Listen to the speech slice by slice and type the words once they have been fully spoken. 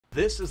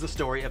This is the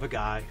story of a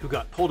guy who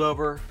got pulled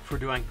over for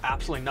doing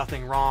absolutely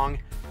nothing wrong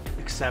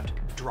except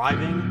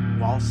driving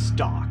while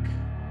stock.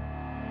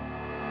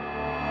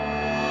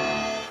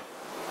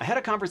 I had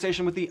a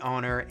conversation with the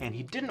owner and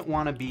he didn't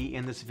want to be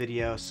in this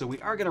video, so we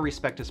are going to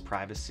respect his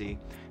privacy.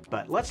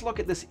 But let's look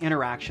at this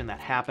interaction that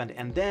happened,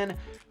 and then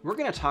we're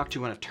going to talk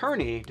to an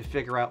attorney to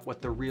figure out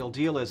what the real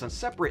deal is and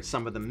separate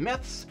some of the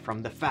myths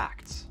from the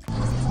facts. Oh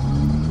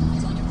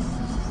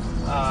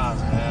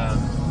man,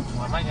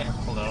 why am I getting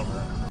pulled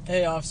over?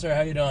 Hey officer,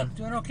 how you doing?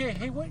 Doing okay.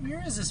 Hey, what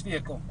year is this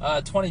vehicle?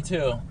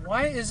 22.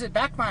 Why is it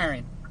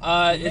backfiring?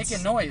 It's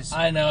making noise.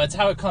 I know, it's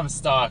how it comes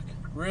stock.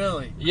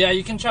 Really? Yeah,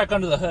 you can check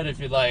under the hood if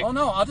you'd like. Oh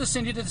no, I'll just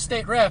send you to the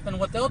state ref, and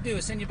what they'll do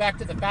is send you back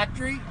to the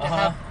factory to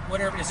have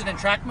whatever. Is it in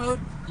track mode?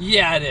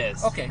 Yeah, it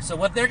is. Okay, so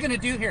what they're going to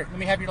do here, let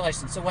me have your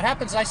license. So what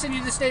happens is I send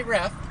you to the state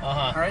ref.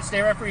 All right,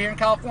 state ref, we're here in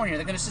California.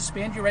 They're going to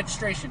suspend your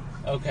registration.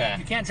 Okay.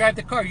 You can't drive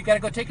the car. You got to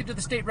go take it to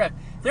the state ref.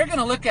 They're going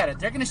to look at it.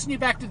 They're going to send you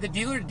back to the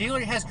dealer. The dealer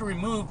has to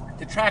remove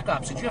the track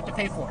options. You have to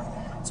pay for it.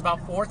 It's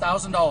about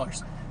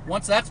 $4,000.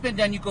 Once that's been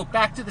done, you go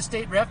back to the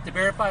state ref to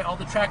verify all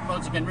the track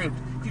modes have been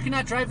removed. You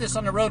cannot drive this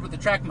on the road with the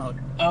track mode.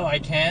 Oh, I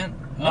can't?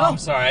 No. Oh, I'm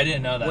sorry, I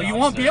didn't know that. Well, you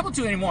won't be able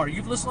to anymore.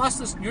 You've just lost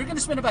this. You're going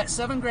to spend about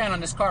 $7,000 on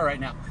this car right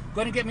now.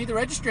 Go ahead and get me the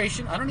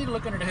registration. I don't need to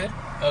look under the hood.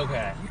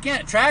 Okay. You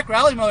can't. Track,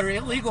 rally mode are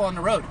illegal on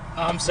the road.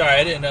 Oh, I'm sorry,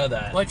 I didn't know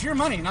that. Well, it's your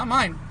money, not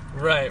mine.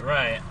 Right,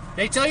 right.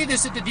 They tell you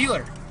this at the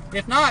dealer.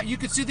 If not, you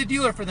could sue the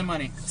dealer for the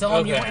money. Tell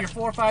them you want your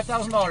 $4,000 or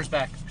 $5,000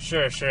 back.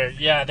 Sure.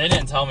 Yeah, they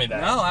didn't tell me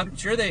that. No, I'm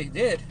sure they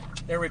did.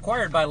 They're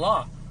required by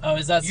law. Oh,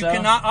 is that so? You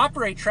cannot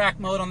operate track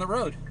mode on the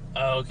road.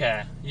 Oh,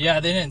 okay. Yeah,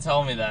 they didn't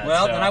tell me that.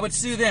 Well, so. then I would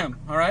sue them,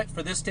 all right,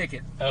 for this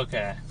ticket.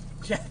 Okay.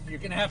 Yeah, you're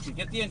going to have to.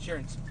 Get the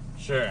insurance.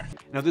 Sure.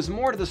 Now there's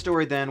more to the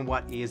story than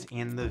what is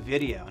in the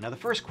video. Now the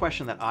first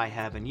question that I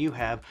have and you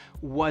have,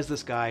 was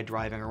this guy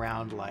driving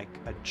around like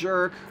a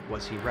jerk?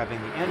 Was he revving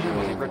the engine?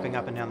 Was he ripping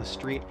up and down the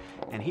street?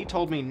 And he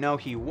told me no,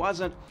 he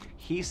wasn't.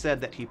 He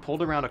said that he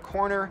pulled around a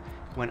corner,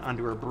 went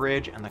under a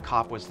bridge, and the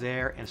cop was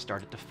there and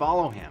started to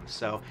follow him.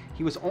 So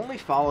he was only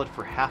followed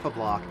for half a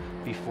block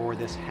before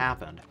this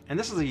happened. And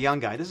this is a young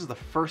guy. This is the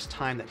first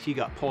time that he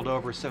got pulled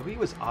over, so he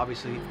was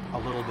obviously a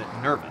little bit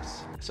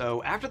nervous.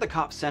 So after the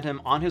cop sent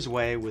him on his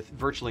way with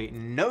virtually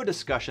no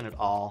discussion at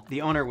all,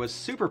 the owner was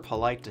super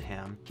polite to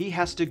him. He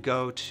has to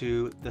go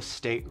to the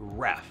state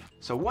ref.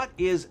 So what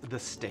is the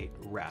state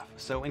ref?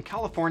 So in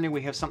California,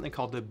 we have something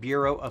called the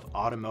Bureau of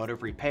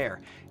Automotive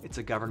Repair. It's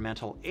a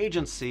governmental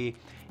agency,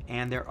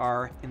 and there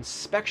are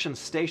inspection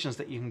stations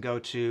that you can go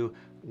to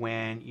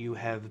when you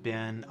have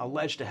been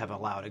alleged to have a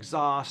loud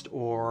exhaust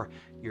or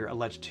you're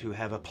alleged to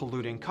have a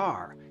polluting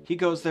car. He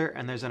goes there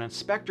and there's an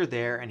inspector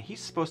there, and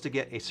he's supposed to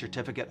get a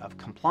certificate of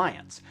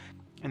compliance.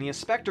 And the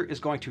inspector is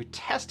going to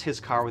test his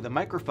car with a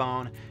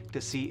microphone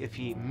to see if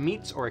he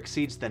meets or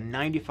exceeds the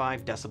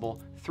 95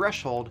 decibel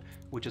threshold,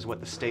 which is what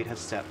the state has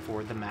set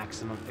for the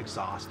maximum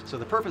exhaust. So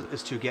the purpose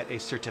is to get a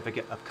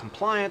certificate of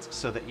compliance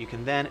so that you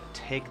can then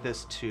take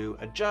this to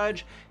a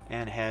judge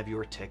and have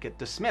your ticket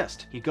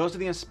dismissed. He goes to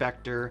the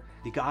inspector,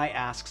 the guy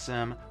asks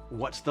him,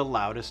 what's the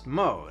loudest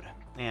mode?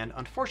 And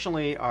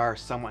unfortunately, our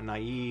somewhat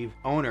naive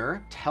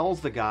owner tells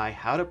the guy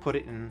how to put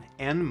it in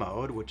N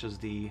mode, which is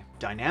the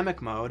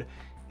dynamic mode,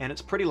 and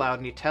it's pretty loud,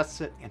 and he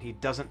tests it and he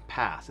doesn't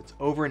pass. It's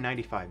over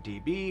 95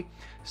 dB,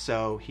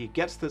 so he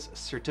gets this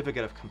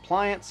certificate of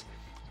compliance,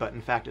 but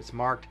in fact it's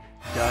marked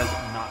does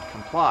not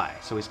comply.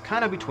 So he's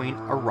kind of between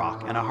a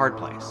rock and a hard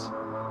place.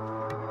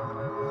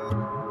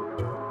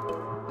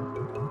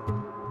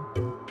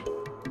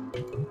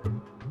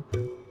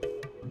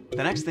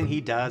 The next thing he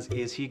does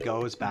is he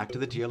goes back to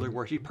the dealer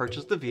where he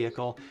purchased the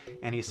vehicle,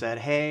 and he said,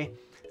 hey,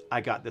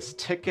 I got this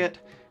ticket.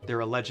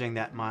 They're alleging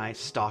that my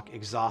stock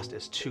exhaust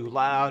is too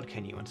loud.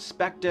 Can you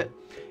inspect it?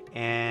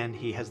 And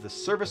he has this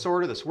service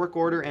order, this work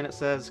order, and it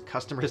says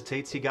customer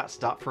states he got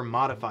stopped for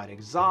modified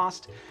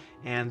exhaust,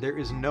 and there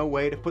is no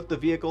way to put the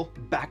vehicle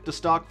back to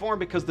stock form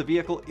because the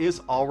vehicle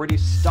is already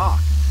stock.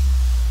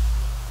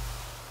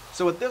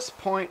 So at this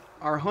point,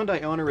 our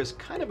Hyundai owner is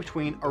kind of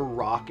between a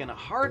rock and a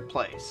hard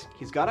place.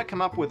 He's got to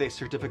come up with a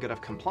certificate of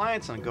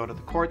compliance and go to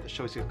the court that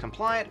shows he's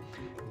compliant,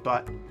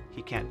 but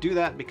he can't do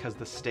that because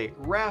the state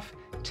ref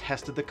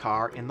tested the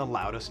car in the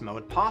loudest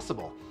mode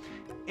possible.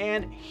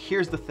 And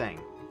here's the thing.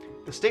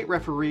 The state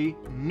referee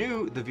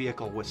knew the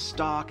vehicle was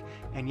stock,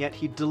 and yet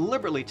he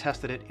deliberately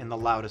tested it in the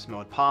loudest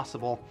mode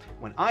possible,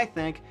 when I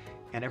think,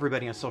 and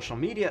everybody on social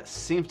media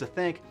seems to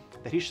think,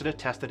 that he should have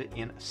tested it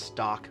in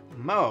stock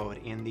mode,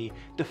 in the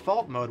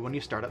default mode when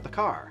you start up the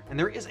car. And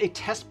there is a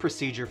test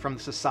procedure from the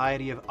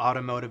Society of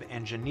Automotive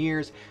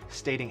Engineers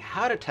stating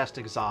how to test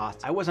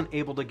exhaust. I wasn't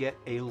able to get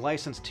a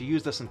license to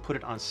use this and put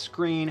it on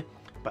screen,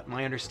 but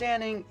my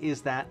understanding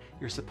is that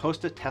you're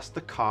supposed to test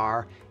the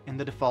car in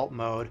the default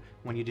mode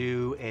when you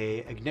do a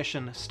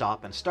ignition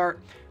stop and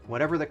start.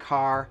 Whatever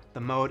the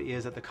mode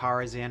is that the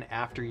car is in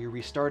after you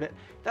restart it,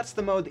 that's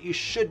the mode that you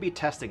should be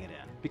testing it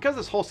in. Because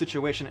this whole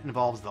situation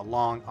involves the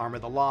long arm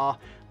of the law,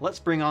 let's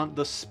bring on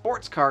the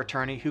sports car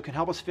attorney who can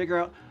help us figure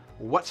out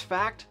what's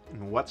fact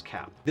and what's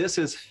cap. This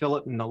is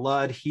Philip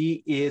Nulud.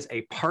 He is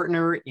a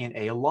partner in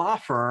a law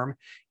firm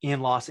in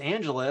Los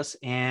Angeles.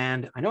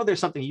 And I know there's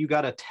something you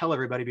got to tell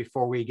everybody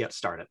before we get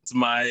started. It's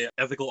my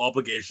ethical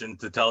obligation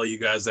to tell you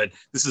guys that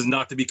this is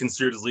not to be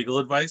considered as legal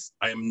advice.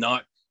 I am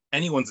not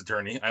anyone's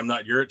attorney. I'm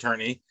not your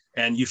attorney,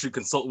 and you should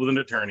consult with an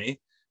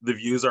attorney. The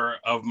views are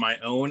of my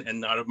own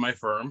and not of my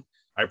firm.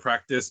 I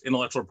practice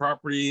intellectual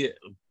property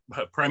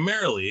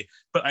primarily,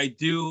 but I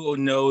do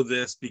know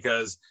this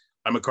because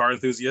I'm a car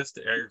enthusiast.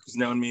 Eric's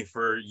known me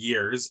for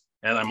years,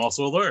 and I'm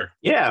also a lawyer.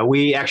 Yeah,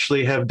 we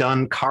actually have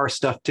done car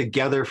stuff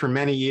together for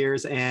many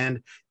years.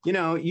 And, you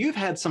know, you've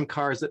had some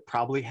cars that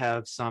probably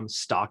have some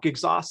stock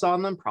exhausts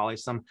on them, probably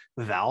some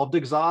valved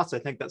exhausts. I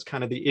think that's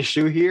kind of the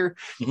issue here.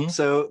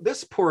 So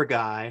this poor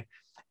guy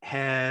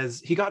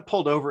he got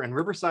pulled over in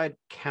Riverside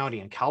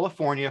County in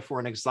California for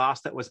an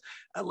exhaust that was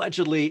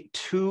allegedly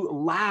too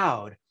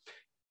loud.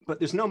 But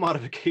there's no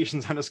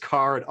modifications on his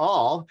car at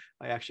all.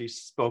 I actually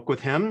spoke with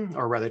him,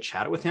 or rather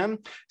chatted with him.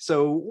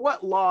 So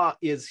what law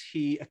is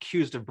he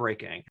accused of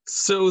breaking?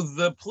 So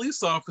the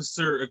police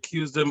officer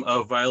accused him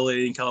of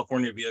violating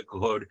California Vehicle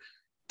Code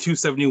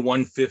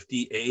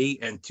 27150A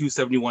and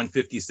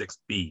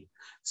 27156B.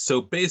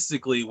 So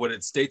basically what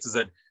it states is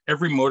that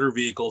every motor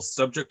vehicle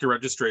subject to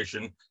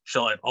registration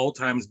shall at all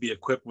times be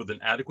equipped with an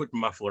adequate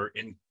muffler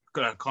in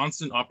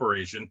constant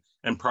operation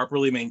and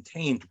properly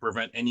maintained to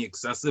prevent any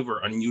excessive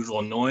or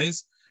unusual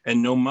noise,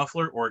 and no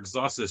muffler or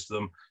exhaust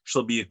system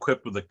shall be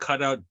equipped with a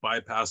cutout,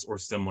 bypass, or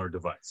similar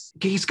device.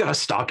 He's got a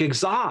stock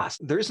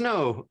exhaust. There's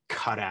no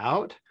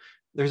cutout.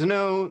 Is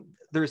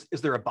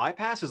there a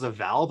bypass? Is a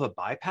valve a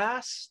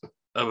bypass?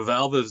 A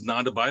valve is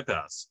not a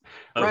bypass.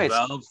 A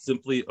valve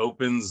simply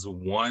opens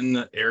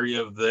one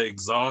area of the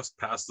exhaust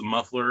past the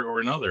muffler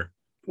or another.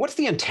 What's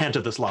the intent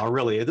of this law,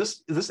 really?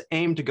 Is this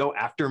aimed to go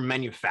after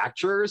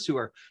manufacturers who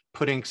are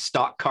putting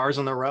stock cars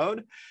on the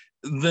road?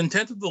 The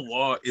intent of the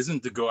law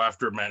isn't to go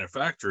after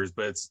manufacturers,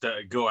 but it's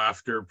to go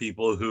after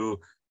people who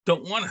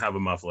don't want to have a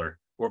muffler,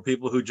 or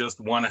people who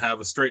just want to have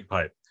a straight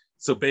pipe.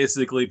 So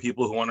basically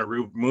people who want to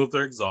remove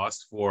their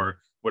exhaust for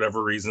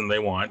whatever reason they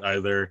want,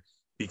 either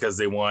because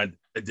they want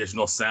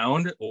additional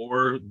sound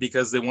or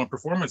because they want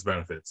performance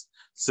benefits.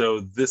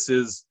 So this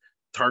is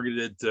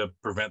targeted to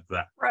prevent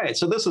that. Right.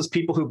 So this is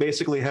people who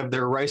basically have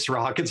their rice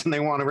rockets and they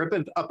want to rip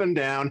it up and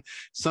down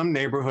some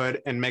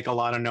neighborhood and make a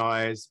lot of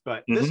noise.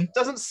 But this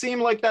doesn't seem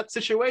like that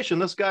situation.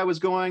 This guy was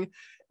going,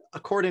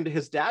 according to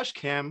his dash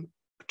cam,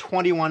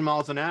 21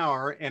 miles an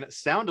hour, and it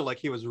sounded like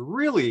he was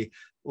really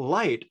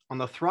light on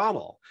the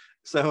throttle.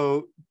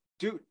 So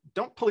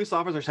don't police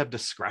officers have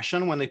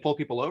discretion when they pull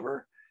people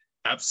over?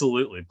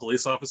 Absolutely.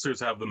 Police officers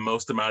have the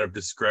most amount of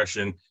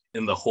discretion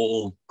in the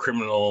whole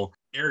criminal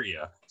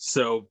area.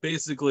 So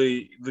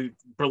basically, the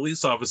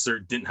police officer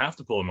didn't have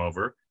to pull him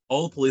over.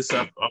 All the police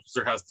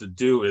officer has to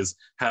do is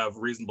have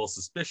reasonable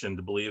suspicion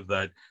to believe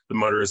that the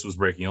motorist was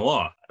breaking a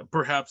law.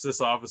 Perhaps this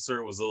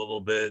officer was a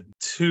little bit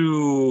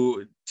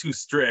too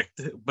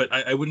strict, but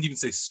I wouldn't even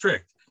say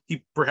strict.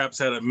 He perhaps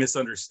had a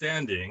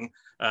misunderstanding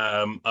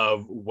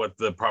of what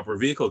the proper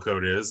vehicle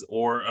code is,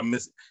 or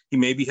he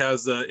maybe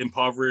has an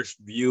impoverished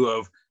view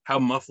of how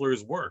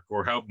mufflers work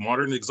or how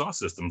modern exhaust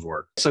systems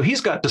work. So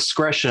he's got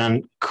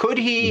discretion. Could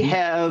he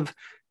have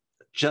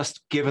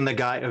just given the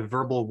guy a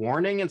verbal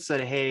warning and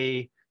said,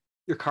 hey,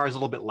 your car's a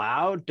little bit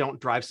loud, don't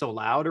drive so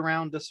loud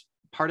around this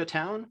part of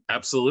town?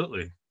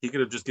 Absolutely. He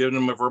could have just given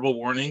him a verbal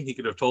warning. He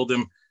could have told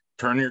him,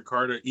 turn your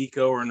car to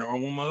eco or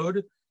normal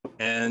mode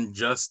and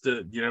just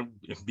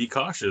be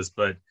cautious.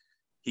 But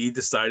he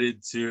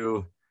decided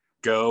to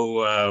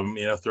go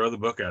throw the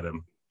book at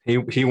him.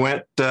 He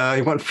went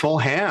full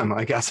ham,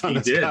 I guess, on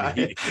this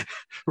guy.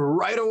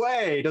 Right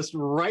away, just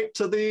right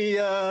to the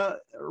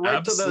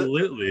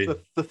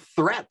the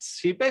threats.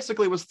 He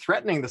basically was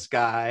threatening this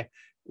guy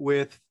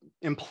with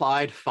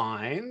implied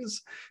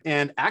fines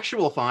and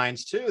actual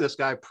fines too. This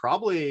guy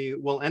probably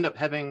will end up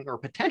having, or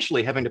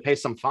potentially having, to pay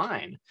some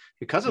fine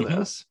because of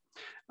this.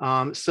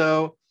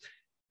 So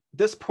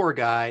this poor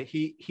guy,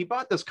 he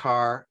bought this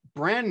car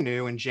brand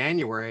new in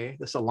January,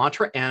 this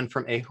Elantra N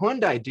from a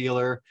Hyundai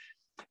dealer.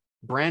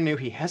 Brand new.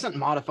 He hasn't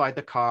modified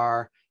the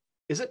car.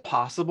 Is it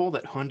possible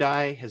that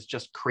Hyundai has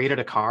just created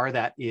a car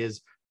that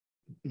is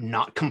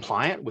not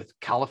compliant with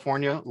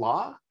California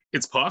law?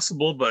 It's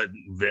possible, but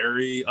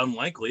very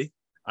unlikely.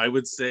 I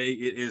would say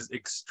it is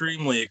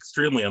extremely,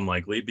 extremely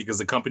unlikely,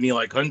 because a company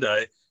like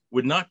Hyundai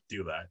would not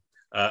do that.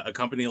 A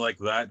company like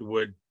that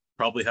would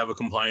probably have a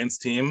compliance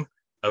team,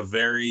 a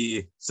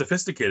very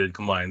sophisticated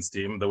compliance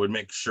team that would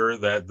make sure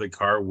that the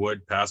car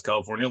would pass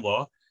California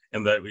law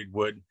and that it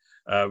would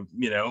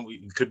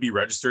it could be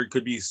registered,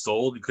 could be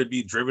sold, it could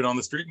be driven on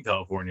the street in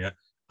California.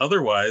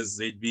 Otherwise,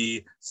 they'd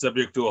be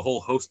subject to a whole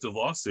host of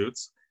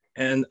lawsuits.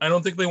 And I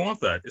don't think they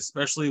want that,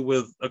 especially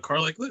with a car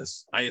like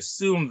this. I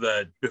assume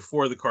that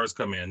before the cars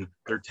come in,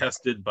 they're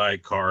tested by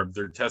CARB,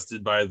 they're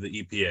tested by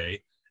the EPA,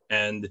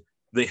 and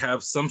they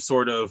have some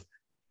sort of,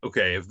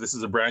 okay, if this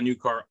is a brand new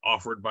car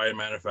offered by a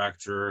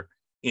manufacturer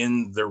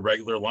in their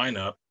regular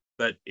lineup,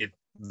 that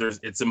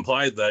it's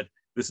implied that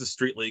this is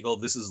street legal.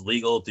 This is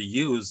legal to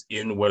use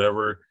in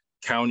whatever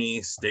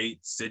county, state,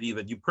 city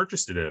that you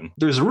purchased it in.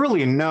 There's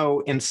really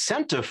no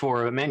incentive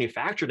for a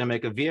manufacturer to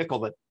make a vehicle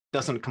that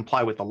doesn't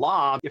comply with the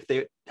law. If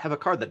they have a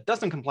car that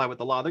doesn't comply with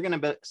the law, they're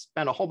going to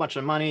spend a whole bunch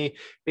of money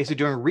basically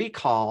doing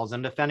recalls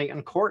and defending it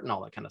in court and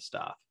all that kind of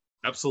stuff.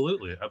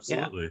 Absolutely.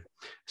 Absolutely. Yeah.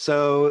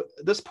 So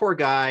this poor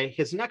guy,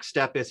 his next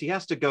step is he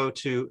has to go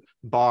to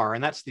BAR,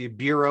 and that's the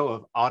Bureau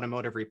of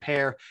Automotive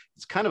Repair.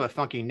 It's kind of a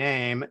funky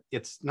name.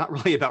 It's not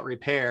really about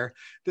repair.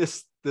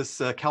 This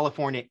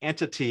California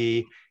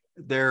entity,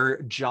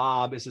 their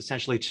job is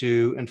essentially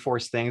to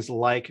enforce things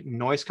like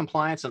noise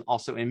compliance and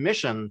also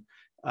emission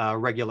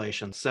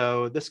regulations.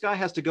 So this guy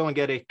has to go and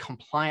get a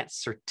compliance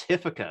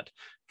certificate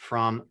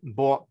from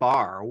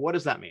BAR. What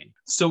does that mean?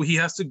 So he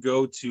has to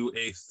go to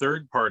a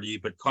third party,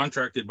 but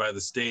contracted by the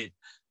state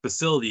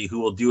facility, who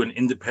will do an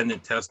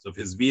independent test of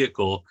his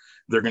vehicle.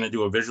 They're going to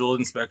do a visual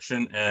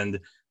inspection and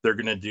they're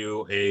going to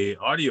do a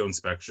audio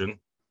inspection,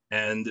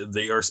 and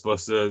they are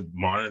supposed to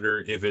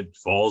monitor if it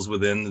falls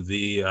within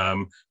the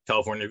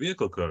California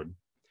Vehicle Code.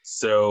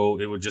 So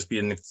it would just be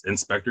an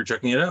inspector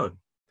checking it out.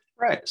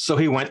 Right. So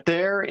he went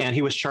there and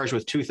he was charged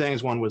with two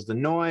things. One was the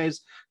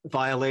noise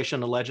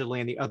violation, allegedly,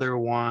 and the other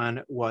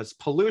one was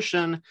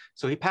pollution.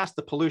 So he passed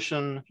the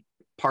pollution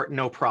part,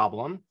 no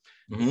problem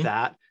with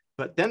that.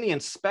 But then the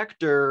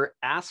inspector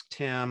asked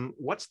him,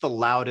 what's the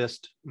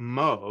loudest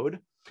mode?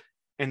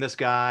 And this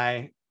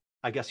guy,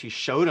 I guess he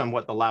showed him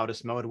what the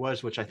loudest mode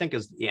was, which I think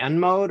is the N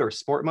mode or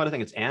sport mode. I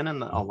think it's N in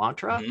the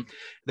Elantra.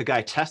 The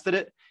guy tested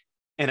it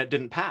and it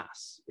didn't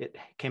pass. It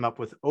came up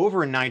with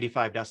over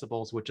 95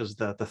 decibels, which is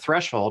the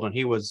threshold, and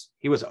he was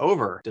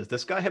over. Does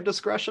this guy have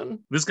discretion?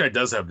 This guy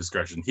does have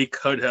discretion. He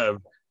could have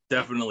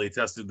definitely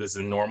tested this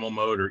in normal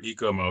mode or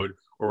eco mode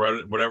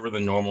or whatever the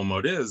normal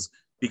mode is,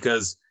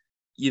 because,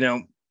 you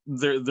know,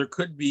 there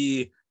could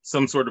be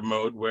some sort of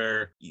mode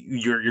where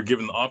you're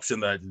given the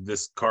option that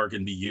this car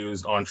can be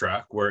used on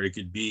track, where it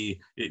could be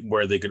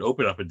where they could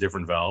open up a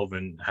different valve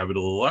and have it a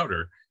little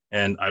louder.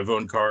 And I've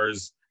owned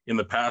cars in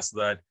the past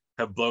that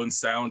have blown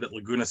sound at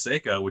Laguna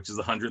Seca, which is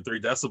 103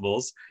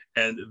 decibels,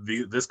 and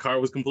this car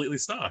was completely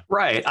stock.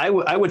 Right. I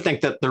would think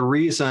that the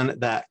reason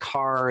that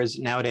cars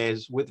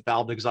nowadays with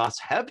valved exhausts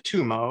have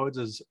two modes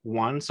is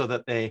one, so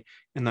that they,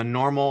 in the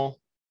normal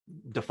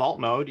default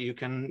mode, you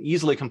can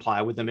easily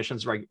comply with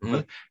emissions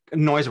with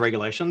noise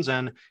regulations,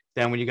 and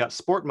then when you got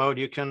sport mode,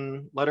 you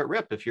can let it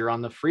rip if you're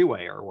on the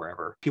freeway or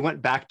wherever. He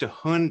went back to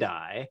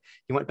Hyundai.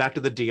 He went back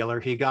to the dealer.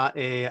 He got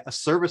a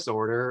service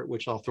order,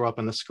 which I'll throw up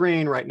on the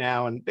screen right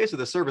now. And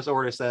basically the service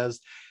order says,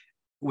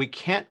 we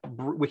can't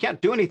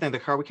do anything to the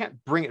car. We can't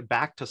bring it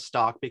back to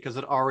stock because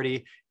it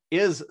already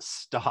is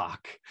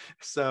stock.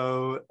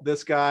 So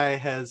this guy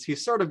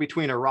he's sort of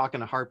between a rock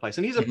and a hard place.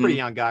 And he's a pretty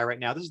young guy right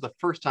now. This is the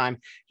first time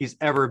he's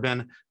ever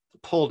been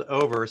pulled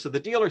over. So the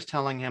dealer's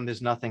telling him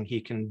there's nothing he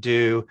can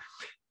do.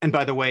 And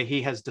by the way,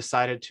 he has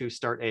decided to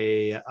start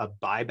a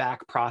buyback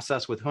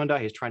process with Hyundai.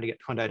 He's trying to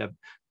get Hyundai to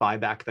buy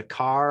back the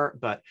car.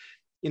 But,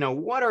 you know,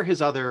 what are his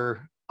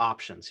other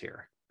options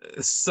here?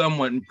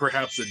 Someone,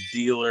 perhaps a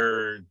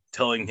dealer,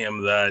 telling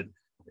him that,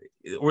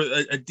 or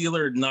a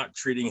dealer not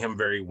treating him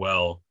very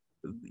well.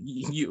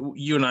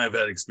 You and I have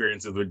had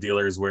experiences with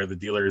dealers where the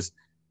dealers,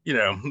 you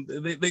know,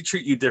 they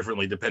treat you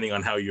differently depending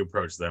on how you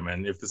approach them.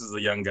 And if this is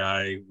a young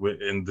guy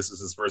and this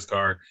is his first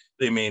car,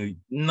 they may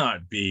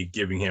not be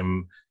giving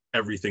him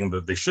everything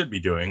that they should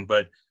be doing.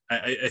 But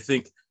I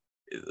think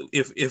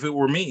if it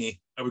were me,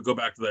 I would go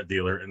back to that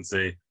dealer and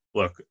say,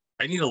 look,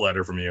 I need a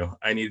letter from you.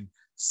 I need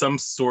some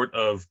sort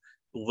of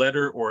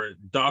letter or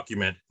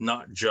document,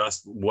 not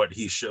just what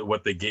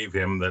they gave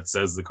him that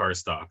says the car is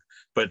stock,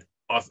 but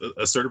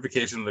a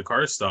certification of the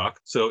car is stock.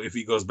 So if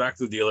he goes back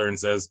to the dealer and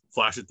says,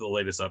 flash it to the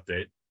latest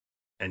update,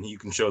 and you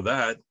can show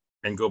that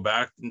and go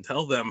back and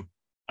tell them,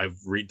 I've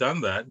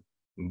redone that,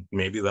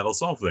 maybe that'll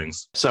solve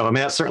things. So, I mean,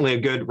 that's certainly a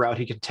good route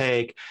he could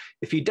take.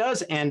 If he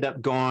does end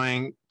up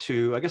going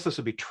to, I guess this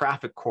would be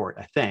traffic court,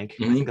 I think.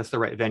 I think that's the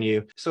right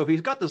venue. So if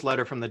he's got this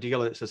letter from the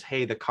dealer that says,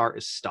 hey, the car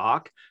is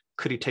stock,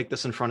 could he take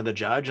this in front of the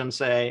judge and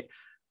say,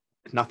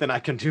 nothing I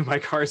can do, my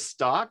car is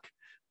stock?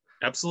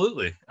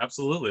 Absolutely.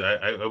 Absolutely.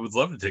 I would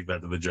love to take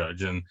that to the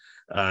judge. And,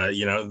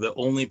 you know, the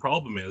only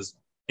problem is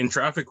in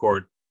traffic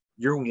court,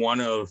 you're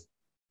one of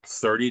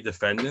 30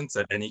 defendants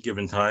at any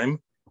given time.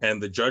 And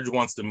the judge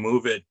wants to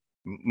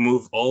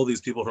move all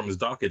these people from his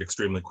docket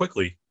extremely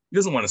quickly. He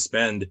doesn't want to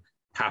spend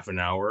half an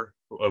hour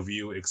of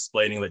you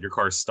explaining that your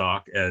car's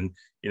stock and,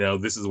 you know,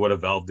 this is what a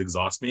valved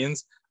exhaust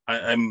means.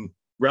 I'm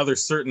rather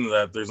certain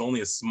that there's only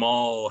a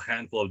small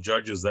handful of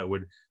judges that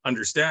would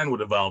understand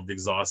what a valved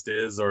exhaust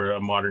is or a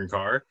modern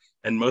car.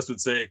 And most would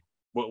say,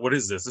 what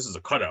is this? This is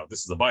a cutout.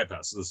 This is a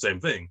bypass. It's the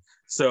same thing.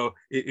 So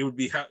it would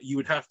be, you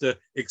would have to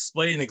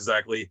explain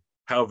exactly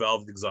how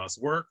valved exhausts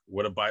work,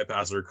 what a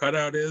bypass or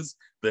cutout is,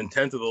 the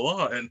intent of the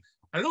law. And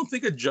I don't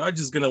think a judge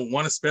is going to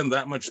want to spend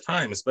that much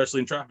time, especially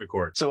in traffic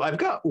court. So I've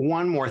got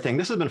one more thing.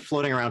 This has been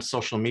floating around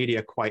social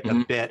media quite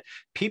a bit.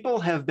 People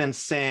have been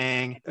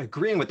saying,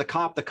 agreeing with the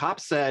cop. The cop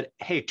said,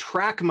 hey,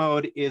 track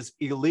mode is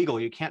illegal.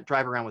 You can't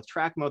drive around with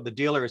track mode. The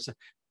dealer is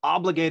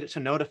obligated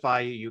to notify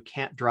you you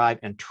can't drive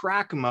in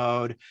track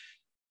mode.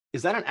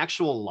 Is that an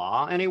actual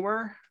law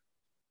anywhere?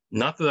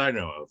 Not that I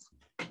know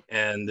of.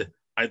 And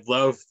I'd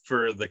love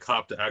for the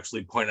cop to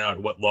actually point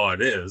out what law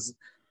it is.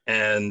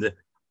 And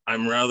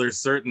I'm rather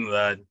certain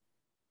that,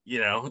 you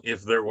know,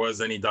 if there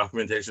was any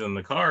documentation in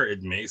the car,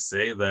 it may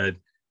say that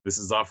this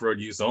is off-road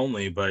use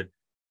only, but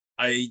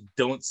I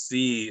don't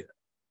see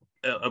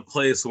a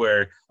place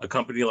where a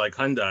company like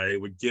Hyundai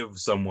would give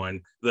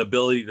someone the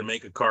ability to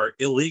make a car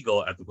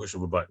illegal at the push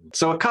of a button.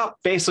 So a cop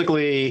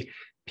basically,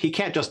 he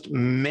can't just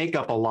make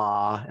up a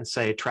law and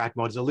say track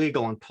mode is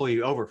illegal and pull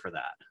you over for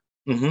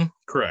that.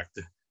 Correct.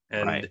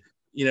 And, right.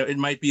 You know, it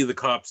might be the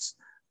cop's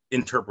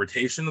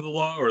interpretation of the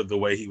law or the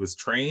way he was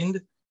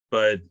trained,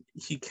 but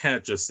he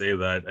can't just say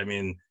that. I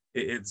mean,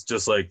 it's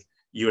just like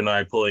you and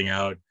I pulling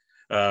out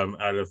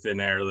of thin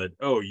air that,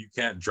 oh, you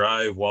can't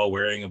drive while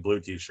wearing a blue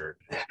t-shirt.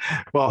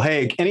 Well,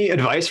 hey, any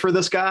advice for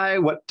this guy?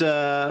 What, you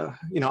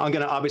know, I'm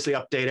going to obviously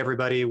update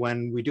everybody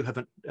when we do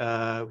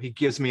have he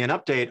gives me an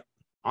update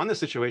on the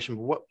situation.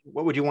 What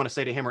would you want to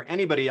say to him or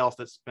anybody else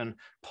that's been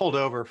pulled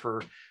over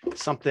for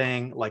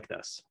something like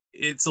this?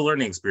 It's a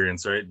learning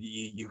experience, right?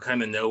 You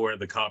kind of know where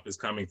the cop is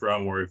coming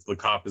from, or if the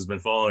cop has been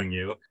following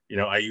you. You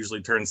know, I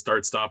usually turn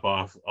start stop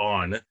off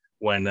on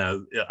when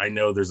I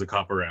know there's a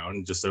cop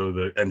around, just so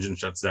the engine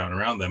shuts down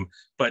around them.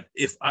 But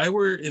if I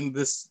were in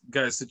this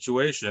guy's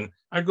situation,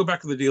 I'd go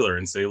back to the dealer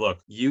and say,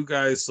 look, you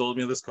guys sold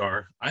me this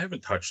car. I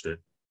haven't touched it.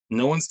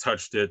 No one's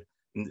touched it.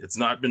 It's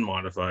not been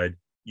modified.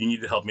 You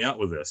need to help me out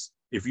with this.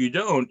 If you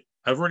don't,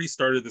 I've already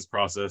started this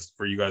process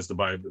for you guys to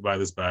buy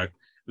this back.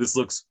 This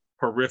looks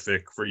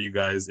horrific for you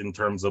guys in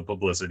terms of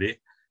publicity.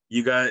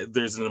 You guys,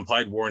 there's an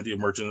implied warranty of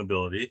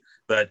merchantability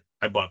that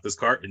I bought this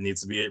car. It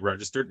needs to be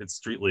registered. It's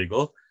street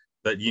legal.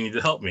 That you need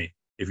to help me.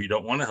 If you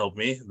don't want to help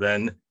me,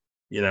 then,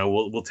 you know,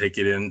 we'll take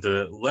it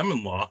into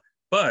lemon law.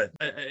 But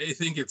I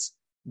think it's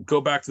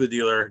go back to the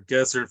dealer,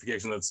 get a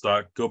certification that's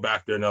stock, go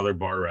back to another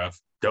bar ref.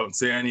 Don't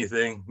say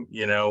anything,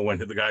 you know, when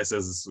the guy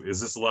says,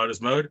 is this the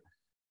loudest mode?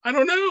 I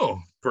don't know,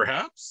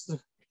 perhaps.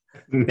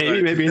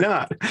 Maybe, maybe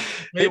not.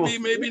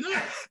 Maybe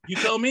not. You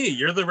tell me.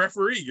 You're the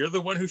referee. You're the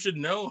one who should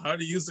know how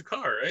to use the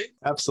car, right?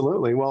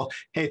 Absolutely. Well,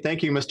 hey,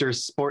 thank you, Mr.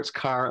 Sports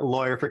Car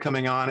Lawyer, for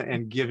coming on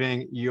and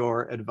giving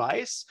your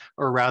advice,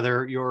 or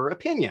rather your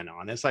opinion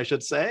on this, I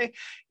should say.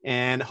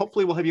 And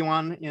hopefully we'll have you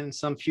on in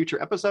some future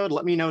episode.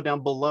 Let me know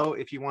down below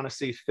if you want to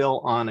see Phil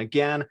on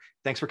again.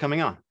 Thanks for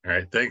coming on. All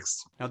right,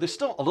 thanks. Now, there's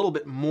still a little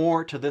bit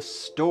more to this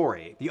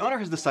story. The owner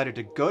has decided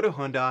to go to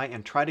Hyundai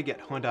and try to get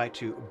Hyundai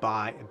to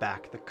buy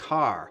back the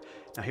car.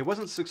 Now, he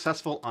wasn't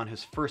successful on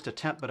his first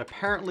attempt, but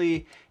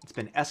apparently it's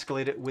been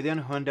escalated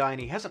within Hyundai and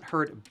he hasn't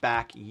heard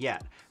back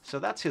yet. So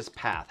that's his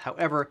path.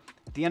 However,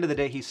 at the end of the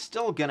day, he's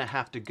still gonna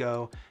have to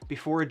go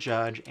before a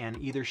judge and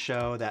either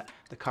show that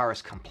the car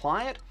is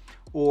compliant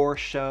or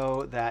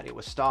show that it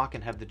was stock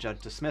and have the judge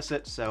dismiss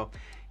it. So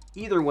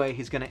either way,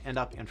 he's gonna end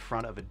up in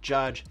front of a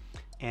judge.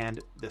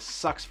 And this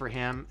sucks for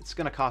him. It's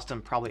gonna cost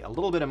him probably a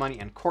little bit of money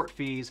in court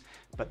fees,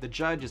 but the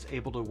judge is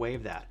able to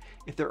waive that.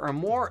 If there are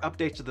more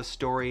updates to the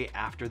story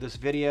after this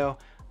video,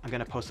 I'm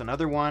gonna post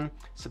another one.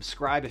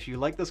 Subscribe if you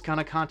like this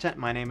kind of content.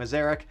 My name is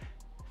Eric.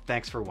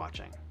 Thanks for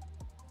watching.